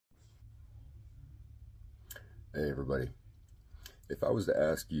Hey everybody, if I was to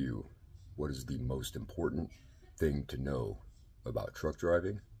ask you what is the most important thing to know about truck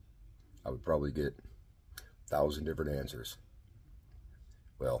driving, I would probably get 1,000 different answers.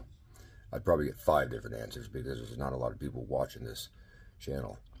 Well, I'd probably get 5 different answers because there's not a lot of people watching this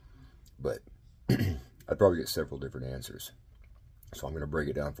channel, but I'd probably get several different answers. So I'm going to break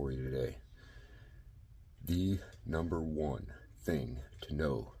it down for you today. The number one thing to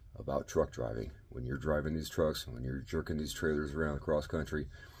know about truck driving, when you're driving these trucks, when you're jerking these trailers around across country,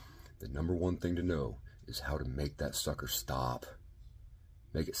 the number one thing to know is how to make that sucker stop.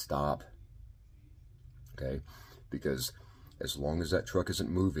 Make it stop. Okay? Because as long as that truck isn't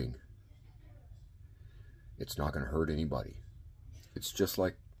moving, it's not going to hurt anybody. It's just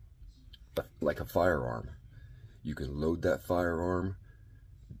like a firearm. You can load that firearm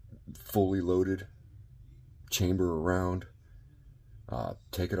fully loaded, chamber around,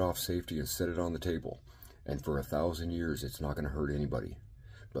 take it off safety and set it on the table, and for 1,000 years it's not going to hurt anybody.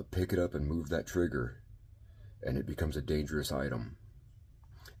 But pick it up and move that trigger and it becomes a dangerous item.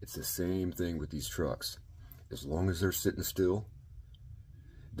 It's the same thing with these trucks. As long as they're sitting still,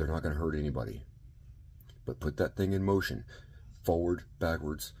 they're not going to hurt anybody. But put that thing in motion, forward,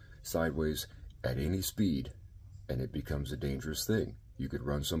 backwards, sideways, at any speed, and it becomes a dangerous thing. You could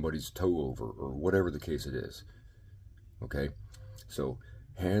run somebody's toe over or whatever the case it is. Okay? So,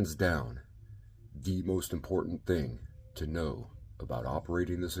 hands down, the most important thing to know about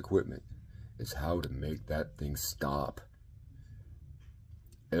operating this equipment is how to make that thing stop.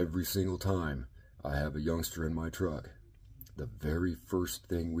 Every single time I have a youngster in my truck, the very first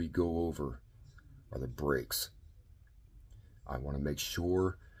thing we go over are the brakes. I want to make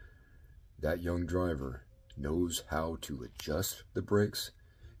sure that young driver knows how to adjust the brakes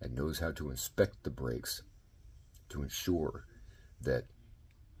and knows how to inspect the brakes to ensure that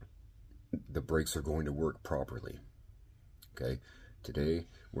the brakes are going to work properly. Okay, today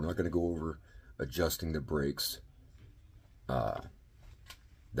we're not going to go over adjusting the brakes.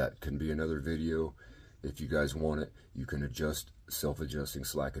 That can be another video. If you guys want it, you can adjust self-adjusting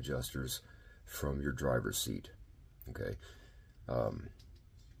slack adjusters from your driver's seat. Okay,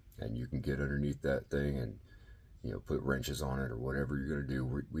 and you can get underneath that thing and, you know, put wrenches on it or whatever you're going to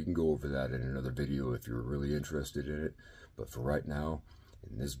do. We can go over that in another video if you're really interested in it. But for right now,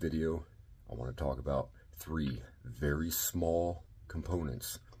 in this video, I want to talk about 3 very small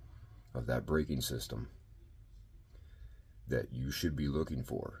components of that braking system that you should be looking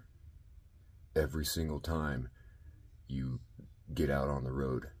for every single time you get out on the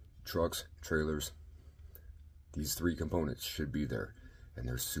road. Trucks, trailers, these 3 components should be there, and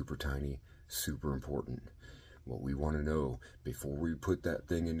they're super tiny, super important. What we want to know before we put that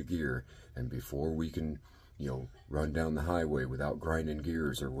thing into gear and before we can, you know, run down the highway without grinding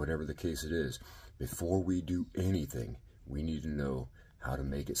gears or whatever the case it is, before we do anything, we need to know how to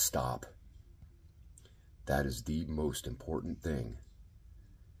make it stop. That is the most important thing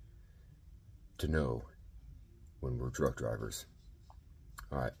to know when we're truck drivers.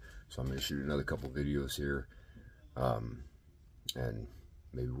 Alright, so I'm going to shoot another couple videos here, and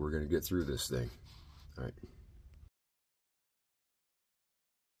maybe we're going to get through this thing. Alright.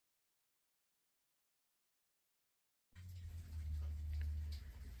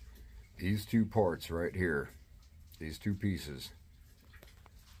 These 2 parts right here, these 2 pieces,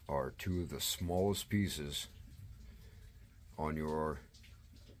 are 2 of the smallest pieces on your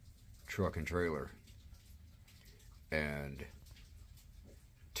truck and trailer, and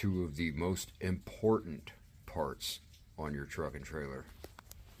 2 of the most important parts on your truck and trailer.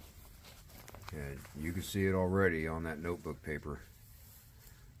 And you can see it already on that notebook paper,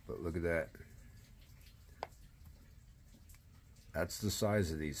 but look at that. That's the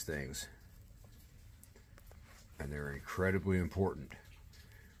size of these things, and they're incredibly important.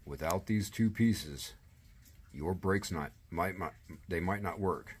 Without these 2 pieces, your brakes might not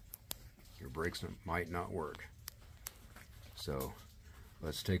work. Your brakes might not work. So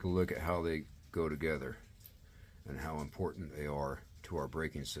let's take a look at how they go together and how important they are to our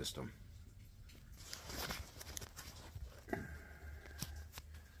braking system.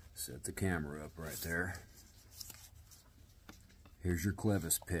 Set the camera up right there. Here's your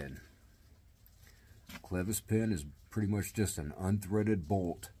clevis pin. Clevis pin is pretty much just an unthreaded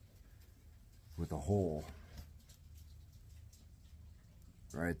bolt with a hole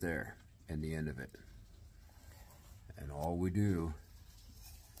right there in the end of it. And all we do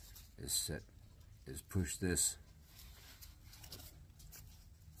is push this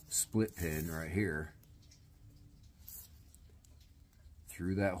split pin right here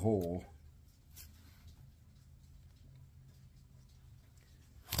through that hole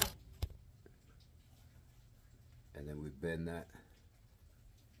bend that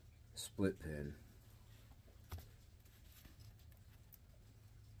split pin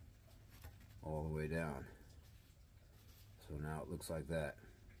all the way down. So now it looks like that.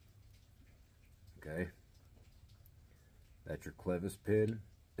 Okay, that's your clevis pin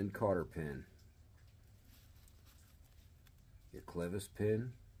and cotter pin. Your clevis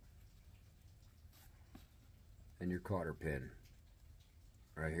pin and your cotter pin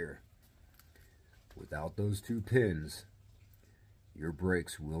right here. Without those two pins, your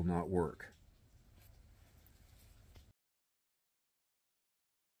brakes will not work.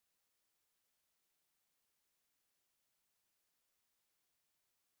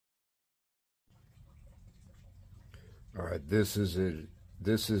 All right, this is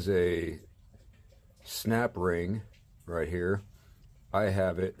a snap ring right here. I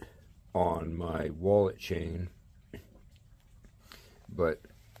have it on my wallet chain, but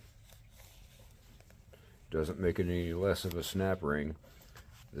doesn't make it any less of a snap ring.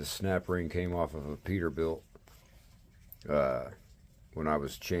 This snap ring came off of a Peterbilt when I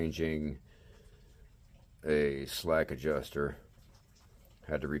was changing a slack adjuster.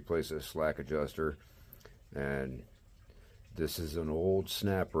 Had to replace a slack adjuster, and this is an old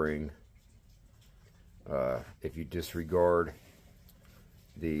snap ring. If you disregard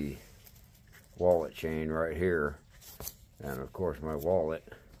the wallet chain right here, and of course my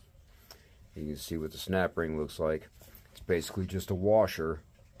wallet, you can see what the snap ring looks like. It's basically just a washer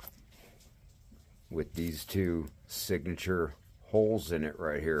with these two signature holes in it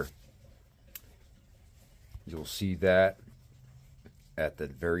right here. You'll see that at the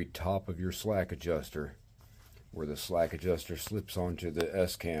very top of your slack adjuster, where the slack adjuster slips onto the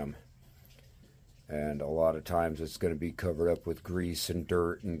S-cam. And a lot of times it's going to be covered up with grease and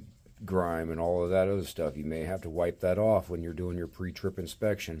dirt and grime and all of that other stuff. You may have to wipe that off when you're doing your pre-trip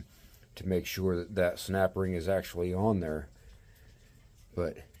inspection to make sure that that snap ring is actually on there.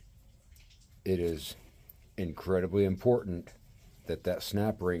 But it is incredibly important that that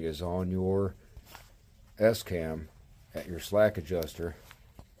snap ring is on your S-cam at your slack adjuster.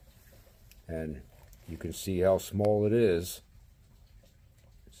 And you can see how small it is.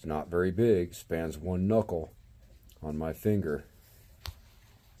 It's not very big, spans one knuckle on my finger,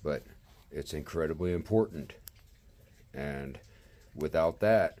 but it's incredibly important. And without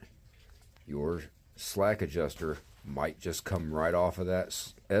that, your slack adjuster might just come right off of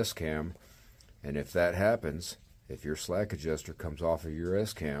that S-cam, and if that happens, if your slack adjuster comes off of your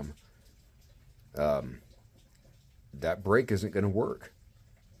S-cam, that brake isn't going to work.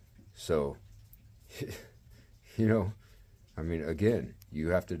 So, you know, I mean, again, you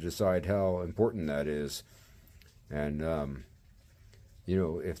have to decide how important that is. And you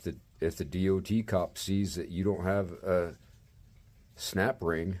know, if the DOT cop sees that you don't have a snap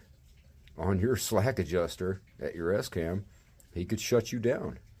ring on your slack adjuster at your S-cam, he could shut you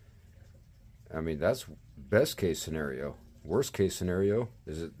down. I mean, that's best case scenario. Worst case scenario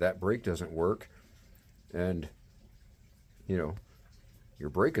is that brake doesn't work, and you know, your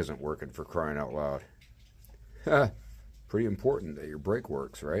brake isn't working, for crying out loud. Pretty important that your brake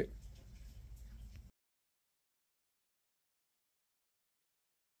works, right?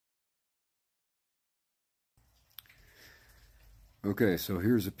 Okay, so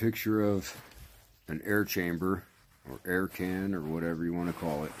here's a picture of an air chamber or air can or whatever you want to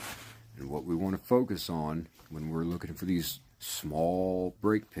call it. And what we want to focus on when we're looking for these small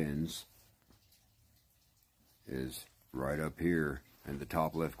brake pins is right up here in the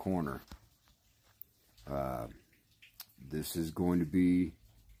top left corner. This is going to be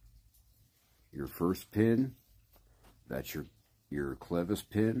your first pin. That's your clevis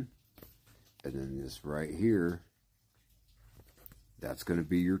pin. And then this right here, that's going to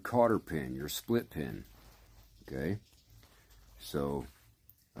be your cotter pin, your split pin. Okay? So,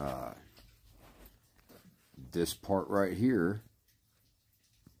 this part right here,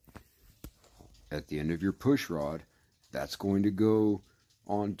 at the end of your push rod, that's going to go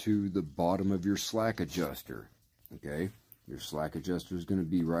onto the bottom of your slack adjuster. Okay? Your slack adjuster is going to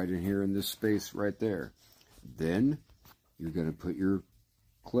be right in here in this space right there. Then you're going to put your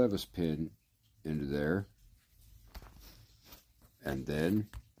clevis pin into there, and then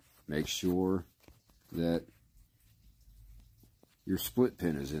make sure that your split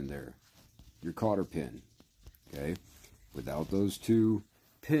pin is in there, your cotter pin. Okay? Without those two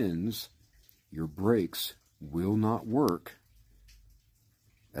pins, your brakes will not work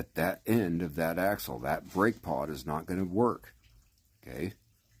at that end of that axle. That brake pod is not going to work. Okay?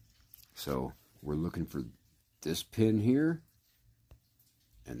 So we're looking for this pin here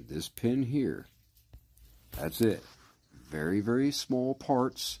and this pin here. That's it. Very, very small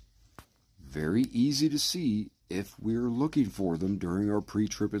parts. Very easy to see if we're looking for them during our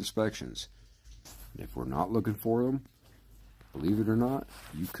pre-trip inspections. And if we're not looking for them, believe it or not,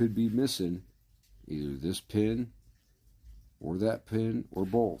 you could be missing either this pin or that pin or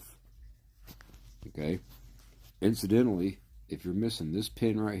both. Okay? Incidentally, if you're missing this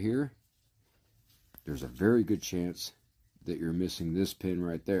pin right here, there's a very good chance that you're missing this pin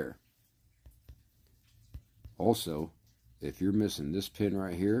right there. Also, if you're missing this pin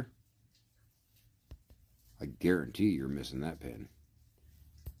right here, I guarantee you're missing that pin.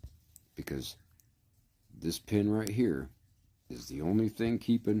 Because this pin right here is the only thing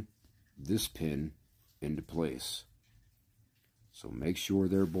keeping this pin into place. So make sure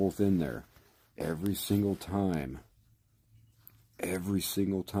they're both in there every single time. Every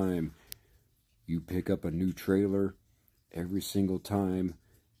single time you pick up a new trailer, every single time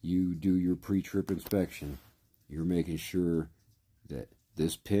you do your pre-trip inspection, you're making sure that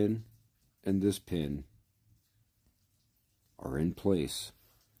this pin and this pin are in place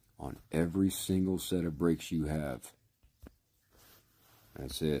on every single set of brakes you have.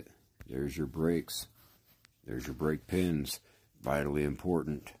 That's it. There's your brakes. There's your brake pins. Vitally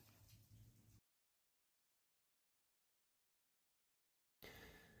important.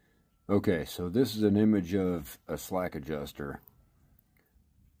 Okay, so this is an image of a slack adjuster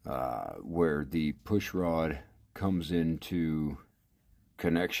where the push rod comes into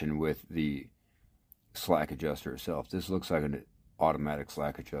connection with the slack adjuster itself. This looks like an automatic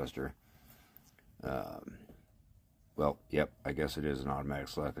slack adjuster. Well, yep, I guess it is an automatic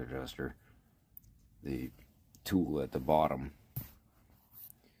slack adjuster. The tool at the bottom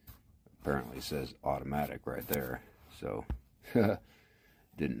apparently says automatic right there, so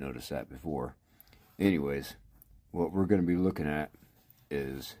didn't notice that before. Anyways, what we're going to be looking at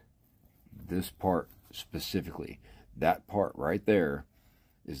is this part specifically. That part right there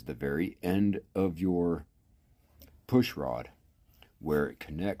is the very end of your push rod where it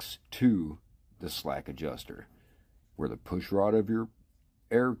connects to the slack adjuster, where the push rod of your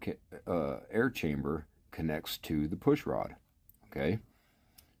air chamber connects to the push rod. Okay,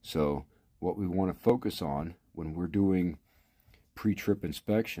 so what we want to focus on when we're doing pre-trip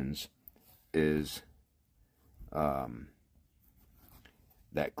inspections is that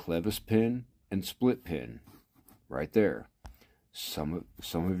clevis pin and split pin right there. Some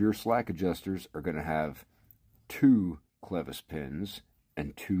of your slack adjusters are going to have 2 clevis pins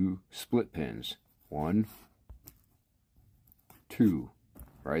and 2 split pins. 1, 2,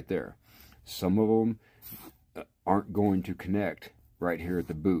 right there. Some of them aren't going to connect right here at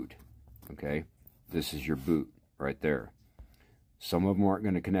the boot. Okay, this is your boot right there. Some of them aren't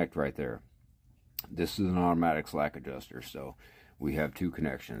going to connect right there. This is an automatic slack adjuster, so we have 2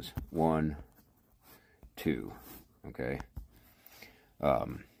 connections. 1, 2. Okay.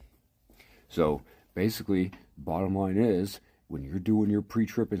 So basically, bottom line is, when you're doing your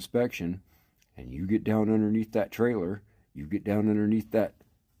pre-trip inspection and you get down underneath that trailer, you get down underneath that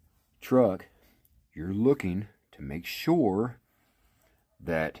truck, you're looking to make sure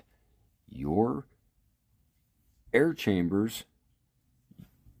that your air chambers,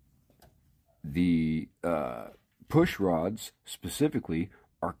 the push rods specifically,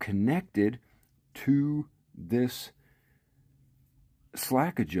 are connected to this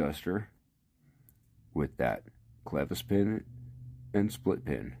slack adjuster with that clevis pin and split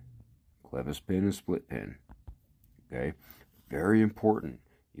pin. Clevis pin and split pin. Okay, very important.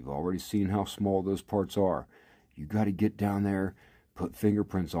 You've already seen how small those parts are. You got to get down there, put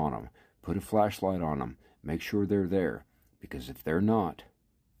fingerprints on them, put a flashlight on them, make sure they're there, because if they're not,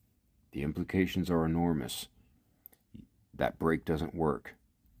 the implications are enormous. That brake doesn't work.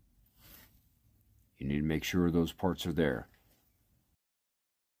 You need to make sure those parts are there.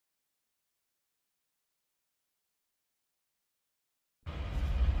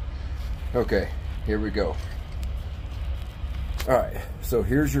 Okay, here we go. All right, so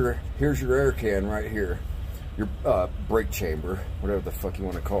here's your air can right here, your brake chamber, whatever the fuck you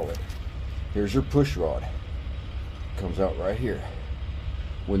want to call it. Here's your push rod. Comes out right here.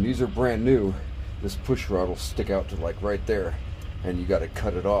 When these are brand new, this push rod will stick out to like right there, and you got to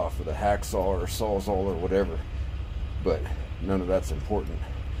cut it off with a hacksaw or sawzall or whatever. But none of that's important.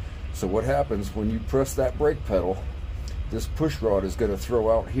 So what happens when you press that brake pedal? This push rod is going to throw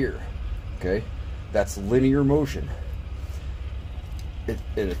out here. Okay, that's linear motion. It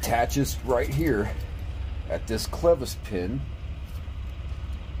attaches right here at this clevis pin,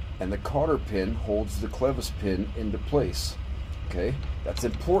 and the cotter pin holds the clevis pin into place. Okay, that's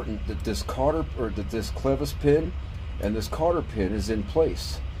important that this cotter, or that this clevis pin and this cotter pin is in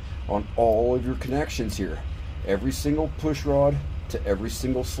place on all of your connections here. Every single push rod to every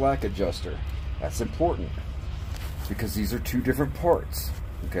single slack adjuster. That's important. because these are two different parts,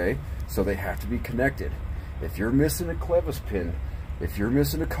 okay? So they have to be connected. If you're missing a clevis pin, if you're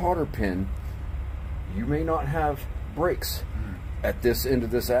missing a cotter pin, you may not have brakes at this end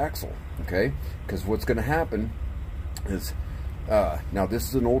of this axle, okay? Because what's going to happen is, now this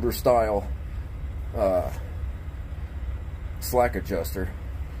is an older style slack adjuster,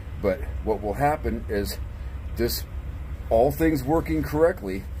 but what will happen is this, all things working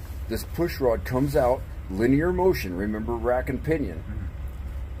correctly, this push rod comes out linear motion. Remember rack and pinion,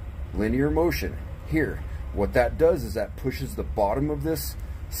 linear motion here. What that does is that pushes the bottom of this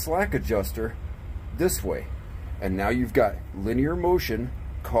slack adjuster this way, and now you've got linear motion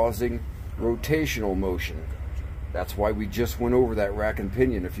causing rotational motion. That's why we just went over that rack and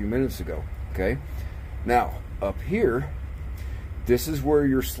pinion a few minutes ago, okay? Now up here, this is where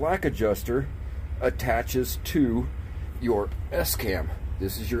your slack adjuster attaches to your S-cam.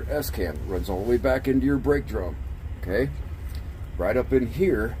 This is your S-cam, runs all the way back into your brake drum, okay? Right up in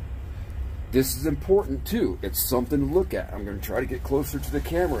here, this is important too. It's something to look at. I'm going to try to get closer to the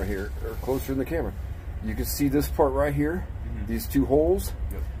camera here, or closer in the camera. You can see this part right here, these two holes.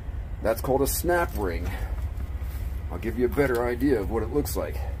 Yep. That's called a snap ring. I'll give you a better idea of what it looks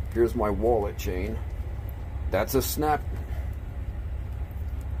like. Here's my wallet chain. That's a snap.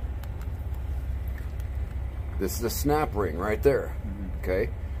 This is a snap ring right there.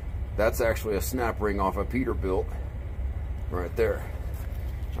 Okay, that's actually a snap ring off a Peterbilt right there.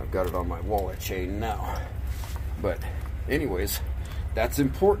 I've got it on my wallet chain now. But anyways, that's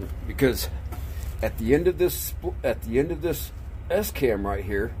important because at the end of this S-cam right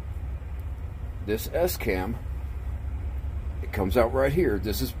here, this S-cam, it comes out right here.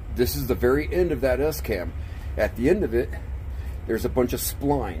 This is the very end of that S-cam. At the end of it, there's a bunch of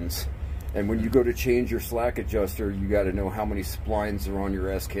splines. And when you go to change your slack adjuster, you got to know how many splines are on your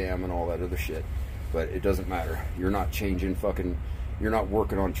S-cam and all that other shit. But it doesn't matter. You're not changing fucking, you're not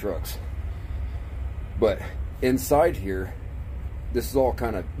working on trucks. But inside here, this is all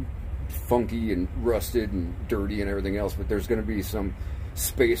kind of funky and rusted and dirty and everything else, but there's going to be some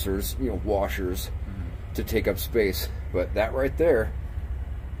spacers, you know, washers to take up space. But that right there,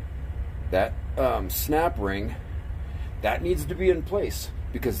 that snap ring, that needs to be in place,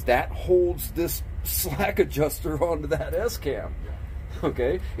 because that holds this slack adjuster onto that S-cam.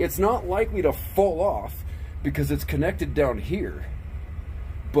 Okay? It's not likely to fall off because it's connected down here.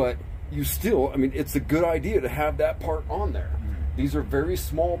 But you still, I mean, it's a good idea to have that part on there. These are very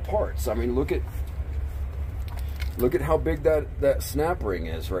small parts. I mean, look at how big that snap ring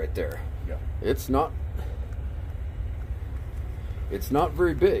is right there. Yeah. It's not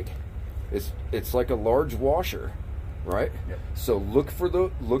very big. It's like a large washer. Right? Yep. So look for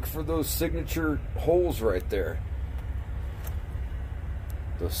those signature holes right there.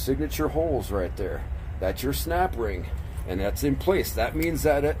 Those signature holes right there. That's your snap ring, and that's in place. That means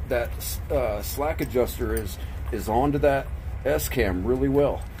that slack adjuster is onto that S-cam really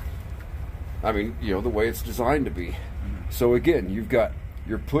well. I mean, you know, the way it's designed to be. So again, you've got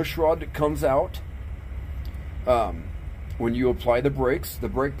your push rod that comes out when you apply the brakes, the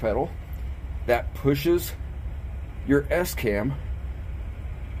brake pedal, that pushes your S-cam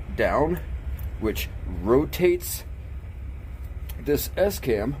down, which rotates this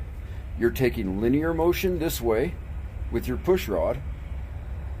S-cam. You're taking linear motion this way with your push rod,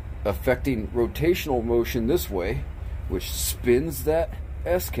 affecting rotational motion this way, which spins that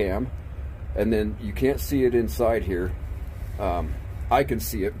S-cam. And then you can't see it inside here. I can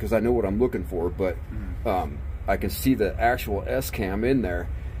see it because I know what I'm looking for, but I can see the actual S-cam in there.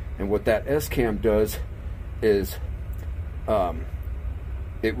 And what that S-cam does is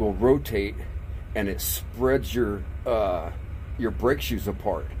it will rotate, and it spreads your brake shoes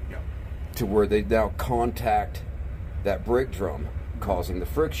apart to where they now contact that brake drum, causing the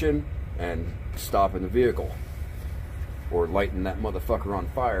friction and stopping the vehicle, or lighting that motherfucker on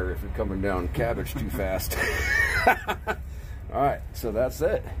fire if you're coming down cabbage too fast. All right, so that's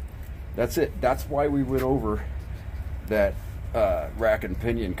it. That's it. That's why we went over that rack and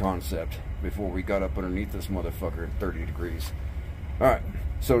pinion concept before we got up underneath this motherfucker at 30 degrees. All right,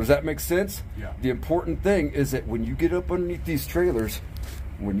 so does that make sense? Yeah. The important thing is that when you get up underneath these trailers,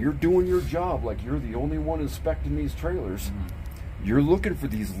 when you're doing your job, like you're the only one inspecting these trailers, you're looking for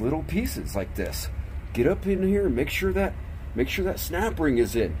these little pieces like this. Get up in here and make sure that snap ring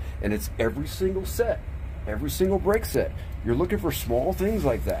is in, and it's every single set, every single brake set. You're looking for small things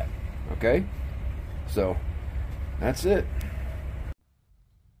like that. Okay, so that's it.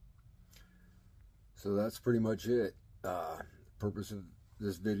 So that's pretty much it. Purpose of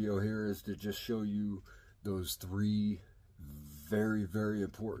this video here is to just show you those three very, very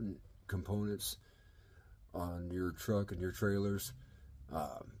important components on your truck and your trailers.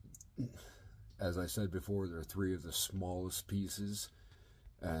 As I said before, there are 3 of the smallest pieces,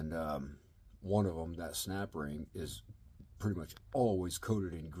 and one of them, that snap ring, is pretty much always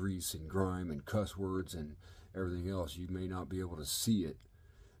coated in grease and grime and cuss words and everything else. You may not be able to see it,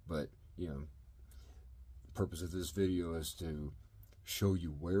 but you know, the purpose of this video is to show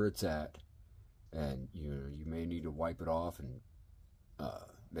you where it's at, and you know, you may need to wipe it off and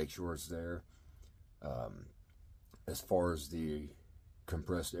make sure it's there. As far as the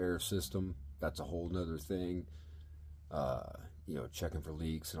compressed air system, that's a whole nother thing. You know, checking for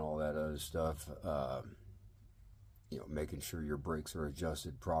leaks and all that other stuff. You know, making sure your brakes are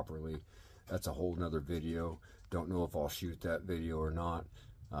adjusted properly. That's a whole nother video. Don't know if I'll shoot that video or not.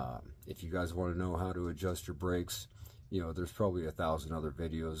 If you guys want to know how to adjust your brakes, you know, there's probably 1,000 other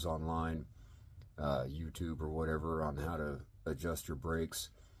videos online, YouTube or whatever, on how to adjust your brakes.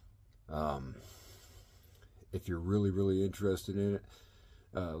 If you're really interested in it,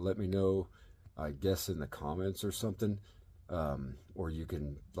 let me know, I guess in the comments or something, or you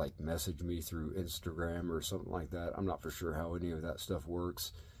can like message me through Instagram or something like that. I'm not for sure how any of that stuff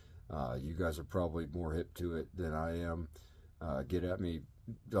works. You guys are probably more hip to it than I am. Get at me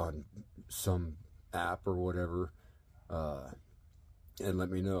on some app or whatever, and let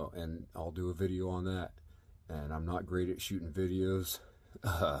me know, and I'll do a video on that. And I'm not great at shooting videos,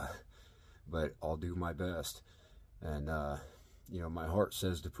 but I'll do my best. And you know, my heart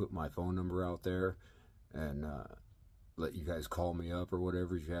says to put my phone number out there and let you guys call me up or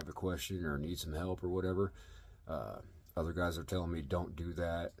whatever if you have a question or need some help or whatever. Other guys are telling me don't do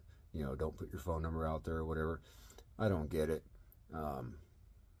that, you know, don't put your phone number out there or whatever. I don't get it.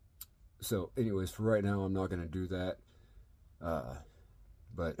 So anyways, for right now, I'm not going to do that.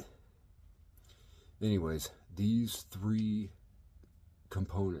 But anyways, these 3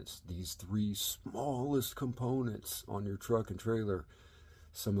 components, these 3 smallest components on your truck and trailer,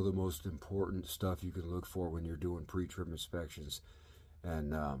 some of the most important stuff you can look for when you're doing pre-trip inspections.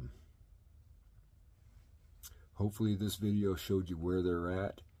 And hopefully this video showed you where they're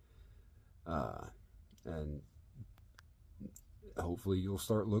at, and hopefully you'll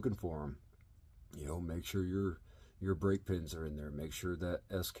start looking for them. You know, make sure your brake pins are in there, make sure that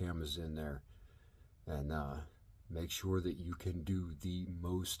S-cam is in there, and make sure that you can do the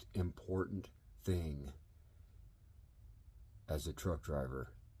most important thing as a truck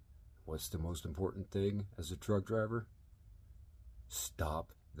driver. What's the most important thing as a truck driver?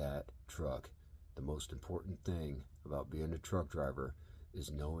 Stop that truck. The most important thing about being a truck driver is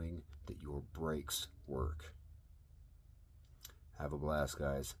knowing that your brakes work. Have a blast,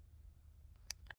 guys.